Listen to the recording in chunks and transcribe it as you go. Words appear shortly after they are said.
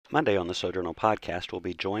Monday on the Sojournal podcast, we'll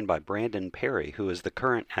be joined by Brandon Perry, who is the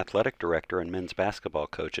current athletic director and men's basketball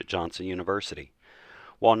coach at Johnson University.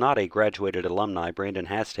 While not a graduated alumni, Brandon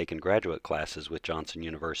has taken graduate classes with Johnson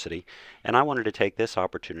University, and I wanted to take this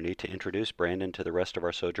opportunity to introduce Brandon to the rest of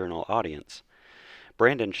our Sojournal audience.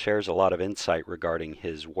 Brandon shares a lot of insight regarding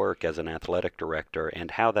his work as an athletic director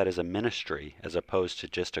and how that is a ministry as opposed to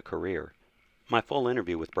just a career. My full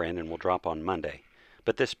interview with Brandon will drop on Monday,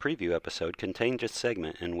 but this preview episode contains a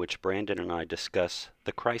segment in which Brandon and I discuss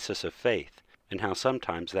the crisis of faith and how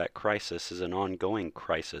sometimes that crisis is an ongoing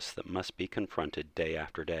crisis that must be confronted day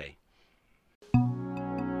after day.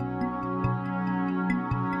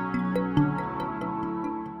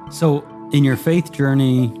 So, in your faith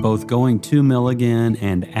journey, both going to Milligan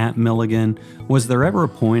and at Milligan, was there ever a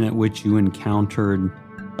point at which you encountered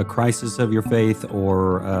a crisis of your faith,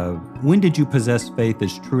 or when did you possess faith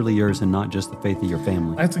that's truly yours and not just the faith of your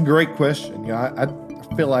family? That's a great question. I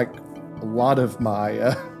feel like a lot of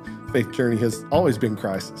my faith journey has always been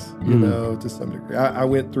crisis, to some degree. I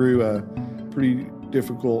went through a pretty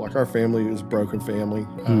difficult, like our family was a broken family.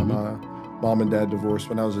 My mom and dad divorced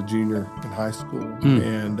when I was a junior in high school.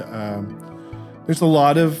 And there's a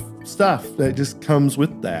lot of stuff that just comes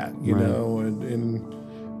with that, know,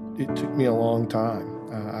 and it took me a long time.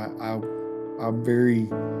 I'm very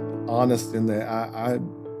honest in that I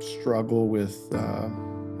struggle with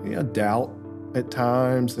doubt at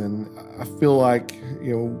times, and I feel like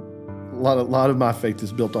a lot of my faith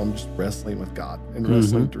is built on just wrestling with God and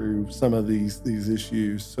wrestling through some of these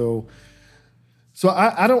issues. So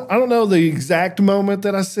I don't know the exact moment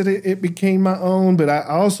that I said it became my own, but I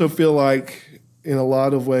also feel like in a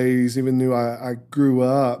lot of ways, even though I grew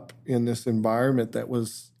up in this environment that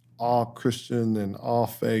was all Christian and all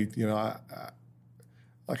faith,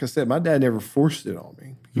 like I said, my dad never forced it on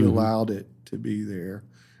me. He allowed it to be there.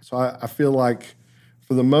 So I feel like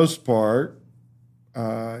for the most part,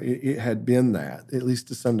 it had been that, at least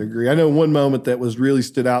to some degree. I know one moment that was really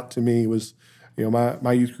stood out to me was,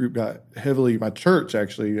 my youth group got heavily, my church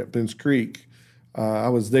actually at Ben's Creek. I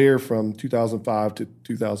was there from 2005 to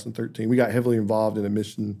 2013. We got heavily involved in a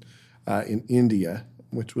mission in India,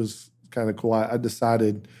 which was kind of cool. I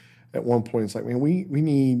decided at one point, it's like,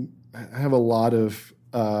 man, I have a lot of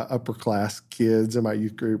upper class kids in my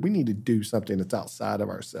youth group. We need to do something that's outside of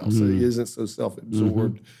ourselves, so it isn't so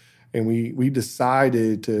self-absorbed. And we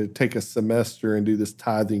decided to take a semester and do this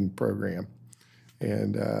tithing program.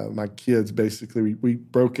 And my kids, basically, we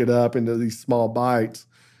broke it up into these small bites.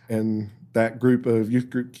 And that group of youth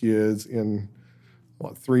group kids in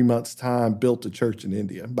 3 months' time built a church in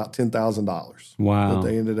India, about $10,000. Wow. That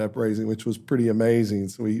they ended up raising, which was pretty amazing.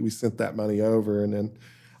 So we sent that money over. And then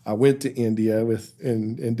I went to India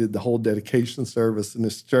and did the whole dedication service in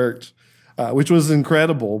this church, which was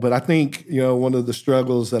incredible. But I think, one of the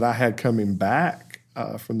struggles that I had coming back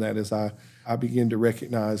from that is I began to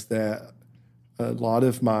recognize that a lot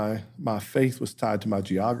of my faith was tied to my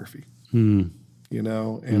geography, and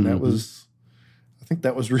that was, I think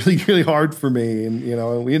that was really, really hard for me. And,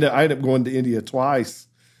 I ended up going to India twice,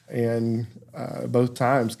 and both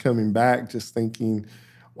times coming back just thinking,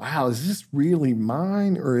 wow, is this really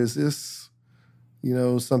mine, or is this,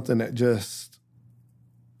 something that just,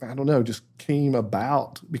 I don't know, just came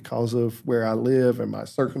about because of where I live and my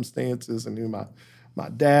circumstances and who my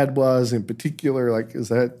dad was in particular. Like, is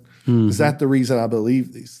that the reason I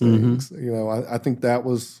believe these things? I think that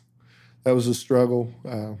was a struggle.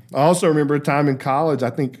 I also remember a time in college, I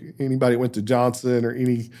think anybody that went to Johnson or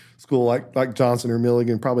any school like Johnson or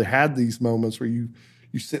Milligan probably had these moments where you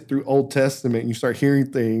sit through Old Testament and you start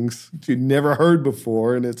hearing things that you'd never heard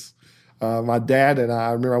before. And it's my dad and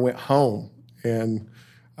I remember I went home and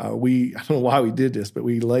I don't know why we did this, but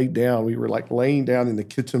we laid down. We were like laying down in the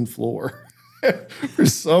kitchen floor for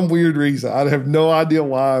some weird reason. I have no idea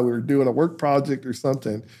why. We were doing a work project or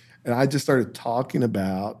something. And I just started talking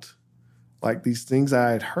about like these things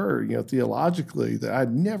I had heard, theologically that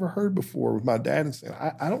I'd never heard before with my dad, and saying,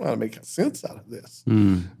 I don't know how to make sense out of this.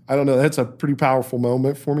 I don't know. That's a pretty powerful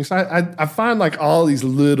moment for me. So I find like all these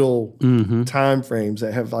little time frames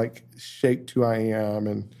that have like shaped who I am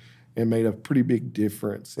and made a pretty big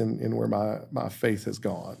difference in where my faith has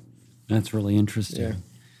gone. That's really interesting. Yeah.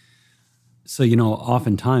 So,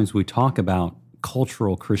 oftentimes we talk about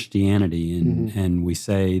cultural Christianity and we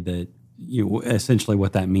say that essentially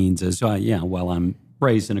what that means is, I'm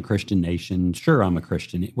raised in a Christian nation. Sure, I'm a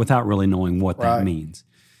Christian, without really knowing what that means.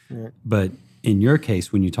 Right. But in your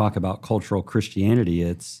case, when you talk about cultural Christianity,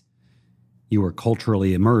 it's you were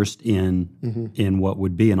culturally immersed in what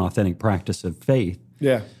would be an authentic practice of faith.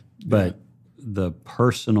 Yeah. But the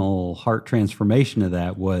personal heart transformation of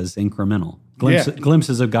that was incremental.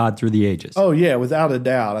 glimpses of God through the ages. Oh yeah, without a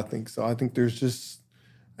doubt, I think so. I think there's just,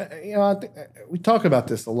 I think we talk about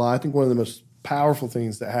this a lot. I think one of the most powerful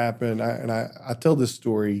things that happened, I tell this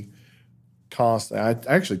story constantly.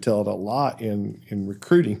 I actually tell it a lot in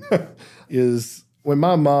recruiting, is when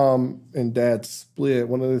my mom and dad split.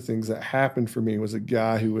 One of the things that happened for me was a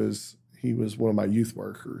guy he was one of my youth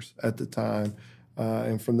workers at the time,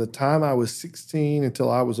 and from the time I was 16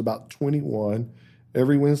 until I was about 21.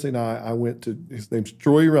 Every Wednesday night, I went to, his name's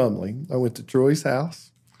Troy Rumley. I went to Troy's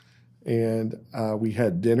house, and we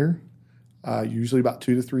had dinner, usually about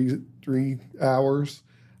 2 to 3 hours.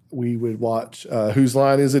 We would watch Whose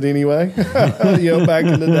Line Is It Anyway, back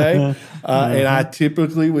in the day. And I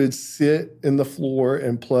typically would sit in the floor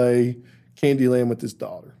and play Candyland with his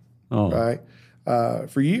daughter, right?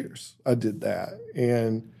 For years, I did that.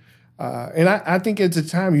 And I think at the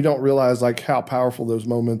time you don't realize like how powerful those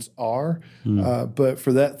moments are. But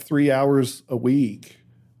for that 3 hours a week,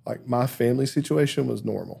 like my family situation was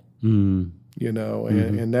normal, and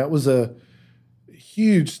that was a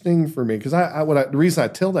huge thing for me. Because the reason I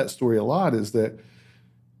tell that story a lot is that,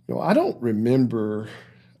 I don't remember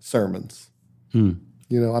sermons. I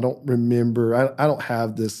don't remember, I don't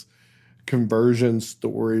have this conversion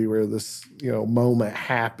story where this, moment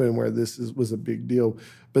happened where this was a big deal.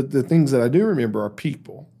 But the things that I do remember are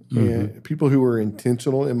people, and people who were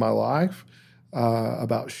intentional in my life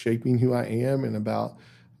about shaping who I am and about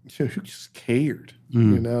who just cared,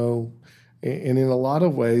 And in a lot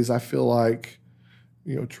of ways, I feel like,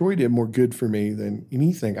 Troy did more good for me than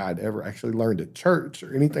anything I'd ever actually learned at church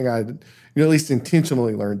or anything I'd, at least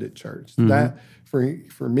intentionally learned at church. That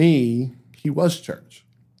for me, he was church.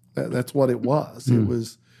 That's what it was. It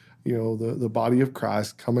was, the body of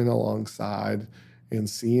Christ coming alongside and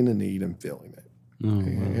seeing a need and filling it.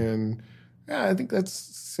 And I think that's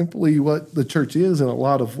simply what the church is in a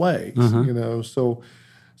lot of ways, So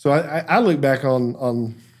I look back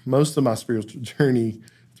on most of my spiritual journey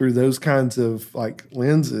through those kinds of like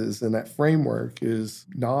lenses, and that framework is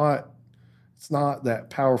it's not that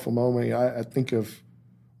powerful moment. I think of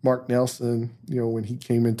Mark Nelson, when he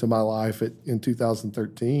came into my life in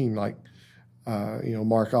 2013,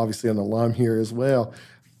 Mark, obviously an alum here as well.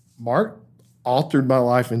 Mark altered my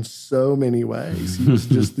life in so many ways. He was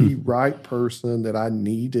just the right person that I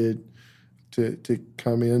needed to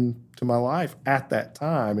come into my life at that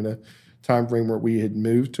time, in a time frame where we had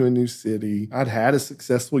moved to a new city. I'd had a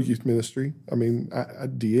successful youth ministry. I mean, I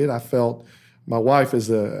did. I felt my wife I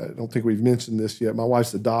don't think we've mentioned this yet, my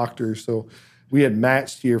wife's a doctor, so we had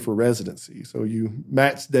matched here for residency. So you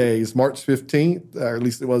match days, March 15th, or at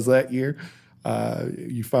least it was that year.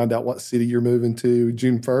 You find out what city you're moving to.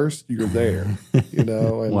 June 1st, you're there,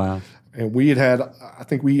 And, wow. And we had I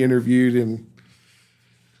think we interviewed in,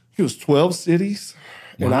 it was 12 cities.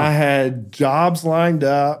 Wow. And I had jobs lined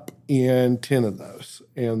up in 10 of those.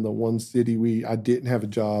 And the one city I didn't have a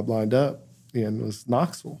job lined up in was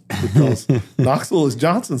Knoxville, because Knoxville is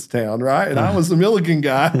Johnson's town, right? And I was a Milligan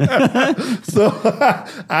guy. So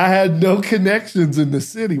I had no connections in the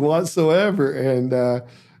city whatsoever. And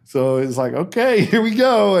so it's like, okay, here we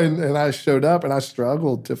go. And I showed up, and I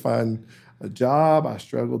struggled to find a job. I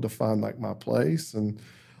struggled to find like my place. And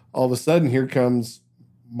all of a sudden here comes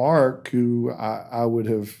Mark, who I would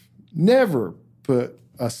have never put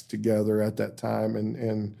us together at that time.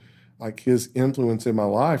 And like his influence in my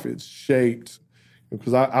life, it's shaped,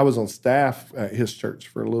 because I was on staff at his church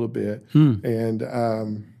for a little bit. And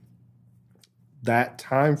that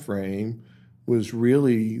time frame was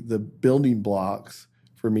really the building blocks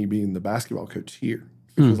for me being the basketball coach here.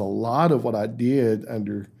 Because a lot of what I did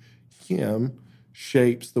under him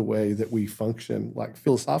shapes the way that we function, like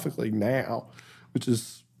philosophically now, which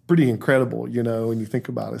is pretty incredible, when you think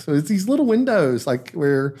about it. So it's these little windows, like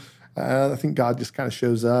where I think God just kind of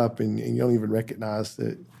shows up, and you don't even recognize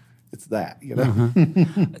that it's that,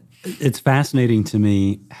 It's fascinating to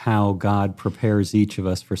me how God prepares each of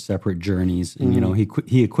us for separate journeys. And,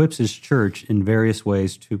 he equips his church in various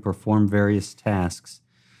ways to perform various tasks.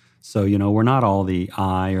 So, we're not all the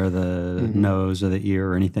eye or the nose or the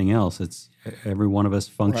ear or anything else. It's every one of us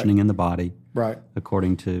functioning in the body, right,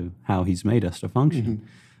 according to how he's made us to function.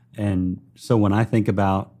 And so when I think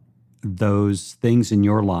about those things in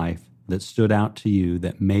your life that stood out to you,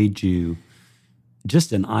 that made you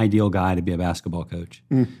just an ideal guy to be a basketball coach,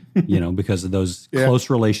 because of those close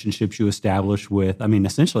relationships you establish with,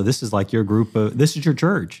 essentially this is like your this is your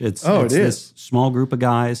church. It's this small group of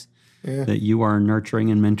guys that you are nurturing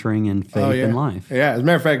and mentoring in faith and life. Yeah, as a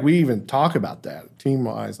matter of fact, we even talk about that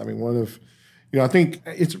team-wise. I think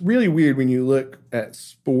it's really weird when you look at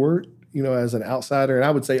sport as an outsider, and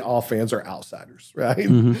I would say all fans are outsiders, right?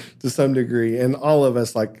 To some degree. And all of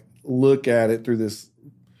us like look at it through this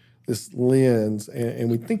lens and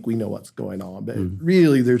we think we know what's going on, but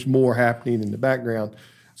really there's more happening in the background.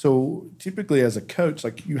 So typically as a coach,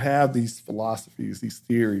 like you have these philosophies, these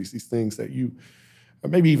theories, these things that you, or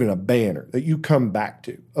maybe even a banner that you come back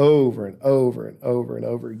to over and over and over and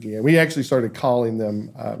over again. We actually started calling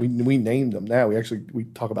them, we named them now. We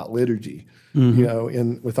talk about liturgy,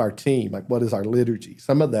 with our team, like what is our liturgy?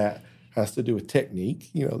 Some of that has to do with technique.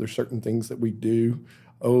 There's certain things that we do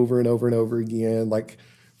over and over and over again. Like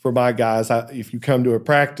for my guys, if you come to a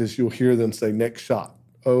practice, you'll hear them say next shot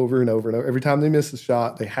over and over and over. Every time they miss a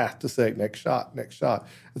shot, they have to say next shot, next shot.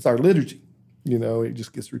 It's our liturgy. It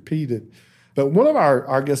just gets repeated. But one of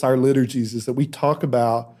our liturgies is that we talk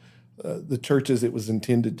about the church as it was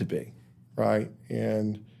intended to be, right?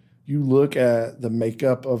 And you look at the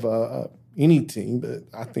makeup of any team, but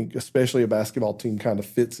I think especially a basketball team kind of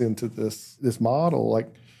fits into this model.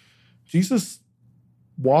 Like Jesus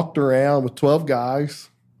walked around with 12 guys,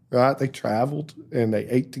 right? They traveled and they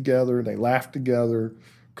ate together, they laughed together,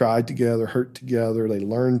 cried together, hurt together, they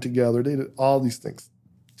learned together, they did all these things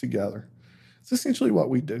together. It's essentially what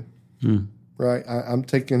we do. Right, I'm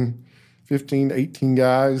taking 15 to 18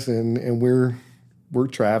 guys, and we're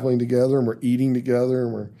traveling together, and we're eating together,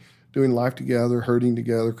 and we're doing life together, hurting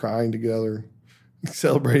together, crying together,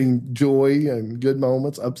 celebrating joy and good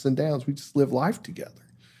moments, ups and downs. We just live life together.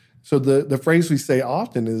 So the phrase we say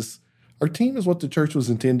often is, our team is what the church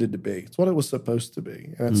was intended to be. It's what it was supposed to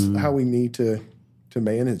be. And that's how we need to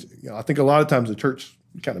manage it. I think a lot of times the church,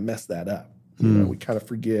 we kind of mess that up. We kind of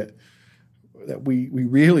forget that we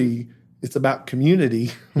really, it's about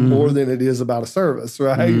community more than it is about a service,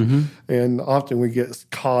 right? And often we get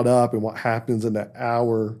caught up in what happens in that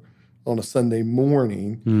hour on a Sunday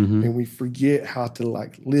morning, and we forget how to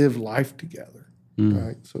like live life together,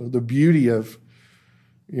 right? So the beauty of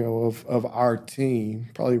our team,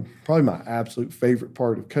 probably my absolute favorite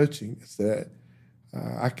part of coaching is that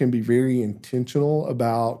I can be very intentional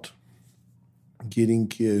about getting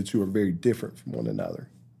kids who are very different from one another,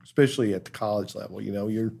 especially at the college level.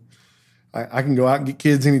 I can go out and get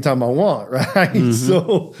kids anytime I want, right?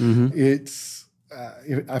 So it's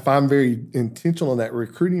if I'm very intentional in that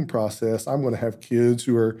recruiting process, I'm going to have kids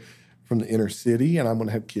who are from the inner city, and I'm going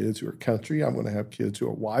to have kids who are country. I'm going to have kids who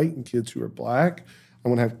are white and kids who are black.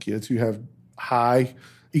 I'm going to have kids who have high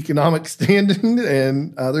economic standing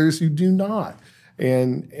and others who do not.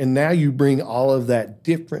 And now you bring all of that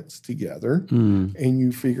difference together and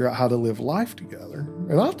you figure out how to live life together.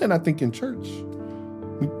 And often I think in church,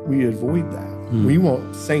 we avoid that. We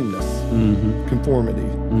want sameness, conformity,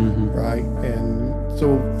 right? And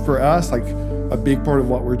so for us, like a big part of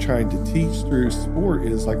what we're trying to teach through sport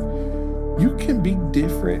is like, you can be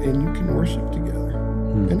different and you can worship together.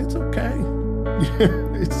 And it's okay.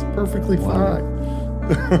 It's perfectly fine.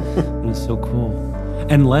 That's so cool.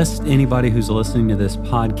 And lest anybody who's listening to this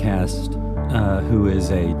podcast who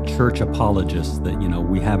is a church apologist that,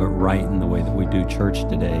 we have it right in the way that we do church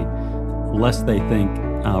today, lest they think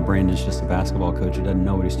Brandon's just a basketball coach who doesn't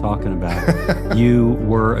know what he's talking about. You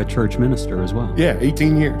were a church minister as well. Yeah,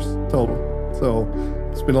 18 years total. So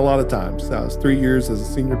it's been a lot of times. I was 3 years as a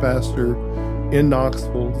senior pastor in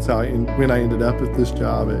Knoxville. That's when I ended up at this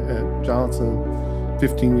job at Johnson.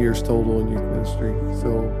 15 years total in youth ministry.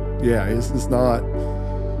 So yeah, it's not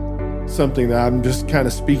something that I'm just kind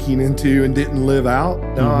of speaking into and didn't live out.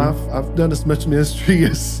 No, I've done as much ministry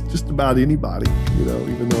as just about anybody,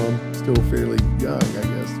 even though I'm still fairly young, I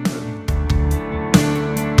guess.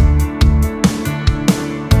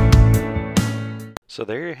 So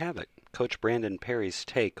there you have it, Coach Brandon Perry's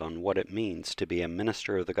take on what it means to be a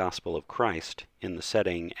minister of the gospel of Christ in the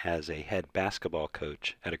setting as a head basketball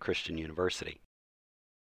coach at a Christian university.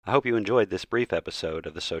 I hope you enjoyed this brief episode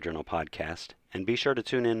of the Sojournal Podcast, and be sure to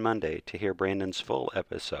tune in Monday to hear Brandon's full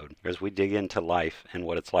episode as we dig into life and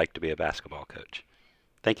what it's like to be a basketball coach.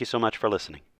 Thank you so much for listening.